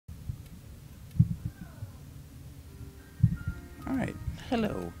Alright,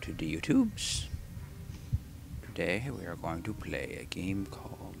 hello to the YouTubes. Today we are going to play a game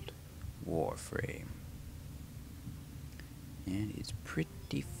called Warframe. And it's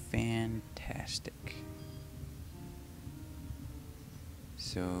pretty fantastic.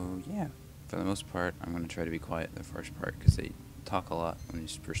 So yeah, for the most part I'm going to try to be quiet in the first part because they talk a lot when you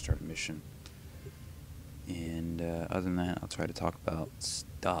first start a mission. And other than that, I'll try to talk about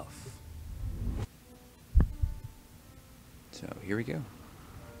stuff. So here we go.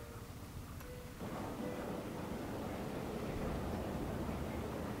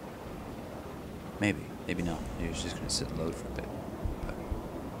 Maybe not. Maybe it's just gonna sit and load for a bit. But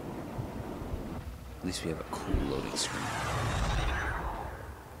at least we have a cool loading screen.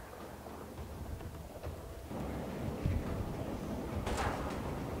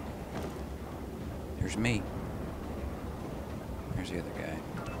 There's me. There's the other guy.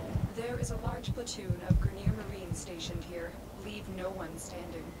 There is a large platoon of Grenier Marines stationed here. Leave no one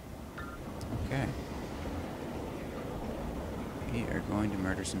standing. Okay. We are going to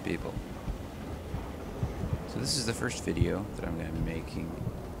murder some people. So this is the first video that I'm going to be making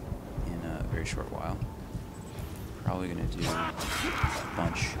in a very short while. Probably going to do a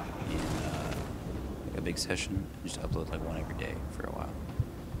bunch in like a big session and just upload like one every day for a while.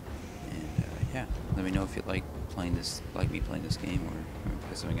 And yeah, let me know if you like playing this, like me playing this game, or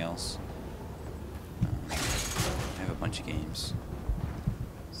play something else. I have a bunch of games.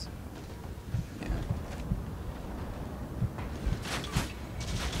 So, yeah.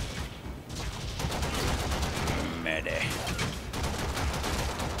 Mayday.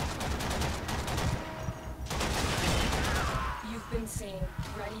 You've been seen.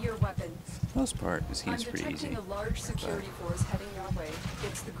 Ready your weapon. For the most part, this game's pretty easy. I'm detecting a large security force heading your way.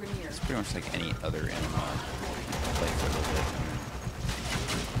 It's the Grenier. It's pretty much like any other MMO. You play for a little bit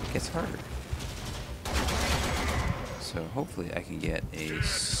and it gets harder. So hopefully I can get a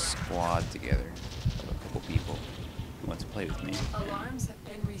squad together of a couple people who want to play with me. Alarms have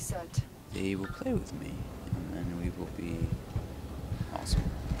been reset. They will play with me, and then we will be awesome.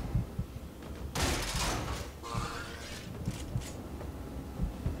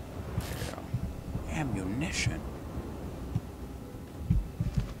 There we go. Ammunition.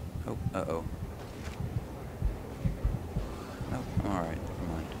 Oh, uh-oh. Nope, I'm alright, never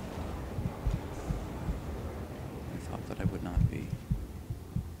mind. I thought that I would not be.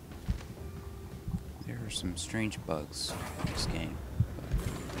 There are some strange bugs in this game, but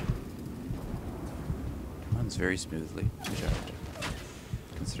it runs very smoothly, which I like,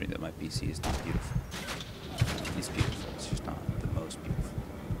 considering that my PC is not beautiful. It's beautiful, it's just not the most beautiful.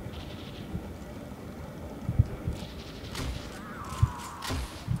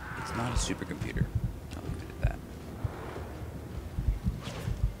 It's not a supercomputer. I'll leave it at that.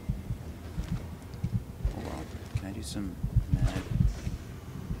 Hold on. Can I do some mad?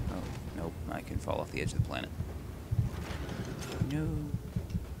 Oh, nope. I can fall off the edge of the planet. No.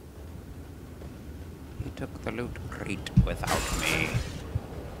 He took the loot crate without me.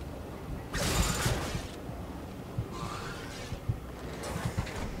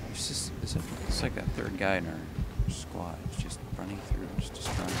 It's like a third guy in our squad. He's just running through and just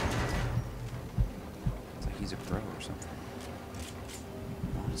destroying everything. It's like he's a pro or something.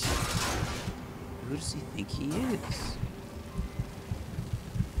 Honestly. Who does he think he is?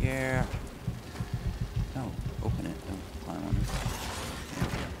 Yeah. No, open it. Don't climb on it. There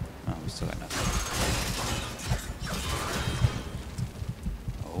we go. Oh, we still got nothing.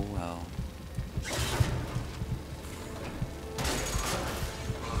 Oh well.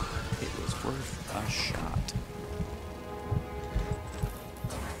 It was worth a shot.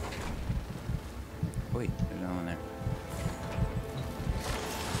 Wait, there's no one there.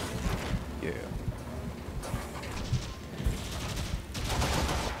 Yeah.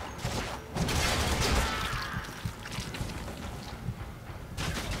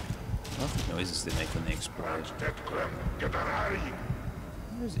 I love the noises they make when they explode.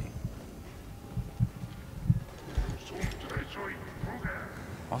 Where is he?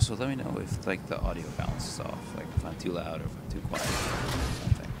 Also, let me know if like the audio balance is off, like if I'm too loud or if I'm too quiet or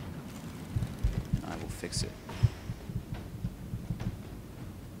something. And I will fix it.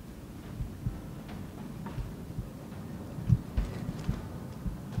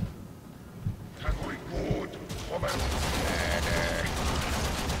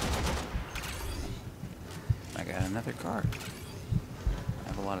 I got another card. I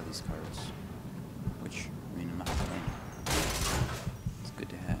have a lot of these cards, which, I mean, I'm not playing. It's good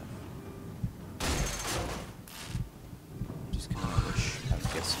to have. Just kind of wish I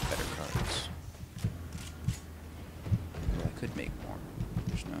would get some better cards. Well, I could make more.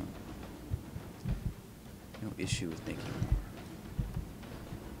 There's no issue with making more.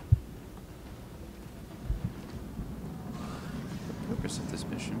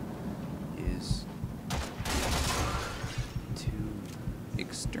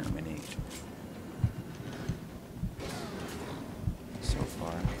 exterminate. So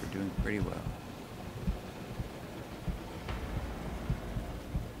far, we're doing pretty well.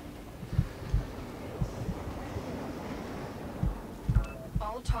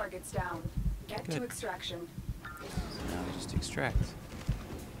 All targets down. Get Good. to extraction. So now we just extract.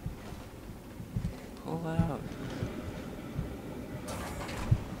 Pull out.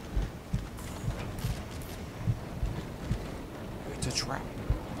 It's a trap.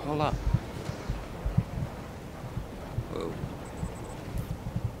 Pull up. Whoa.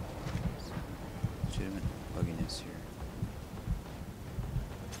 Legitimate bugginess here.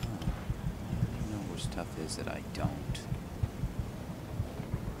 Oh. I know where stuff is that I don't.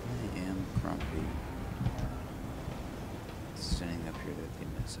 I am grumpy. Standing up here that they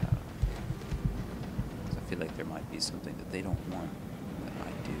miss out. So I feel like there might be something that they don't want that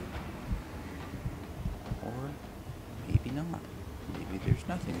I do. Or maybe not. Maybe there's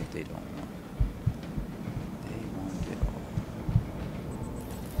nothing that they don't want. They want it all.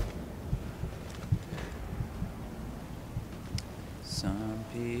 Some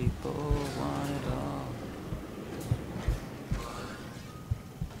people want it all.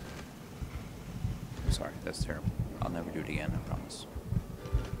 Sorry, that's terrible. I'll never do it again, I promise.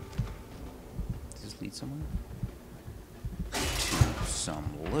 Does this lead somewhere? To some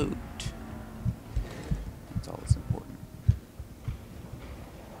loot. That's all that's important.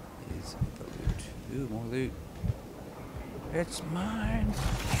 Is the loot. Ooh, more loot. It's mine!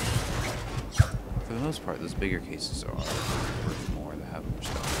 For the most part, those bigger cases are worth more. They have more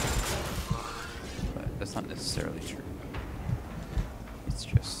stuff. But that's not necessarily true. It's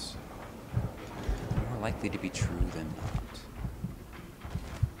just more likely to be true than not.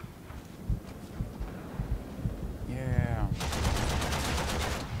 Yeah.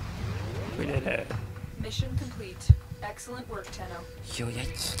 We did it. Mission complete. Excellent work, Tenno. So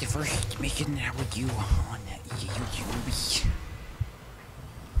that's the first mission I would do on YouTube.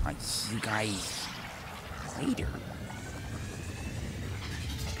 I'll see you guys later.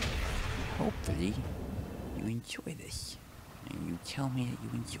 Hopefully, you enjoy this. And you tell me that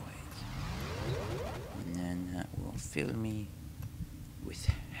you enjoy it. And then that will fill me with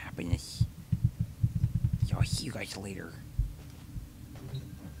happiness. So I'll see you guys later.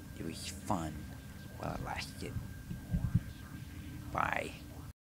 It was fun while it lasted. Bye.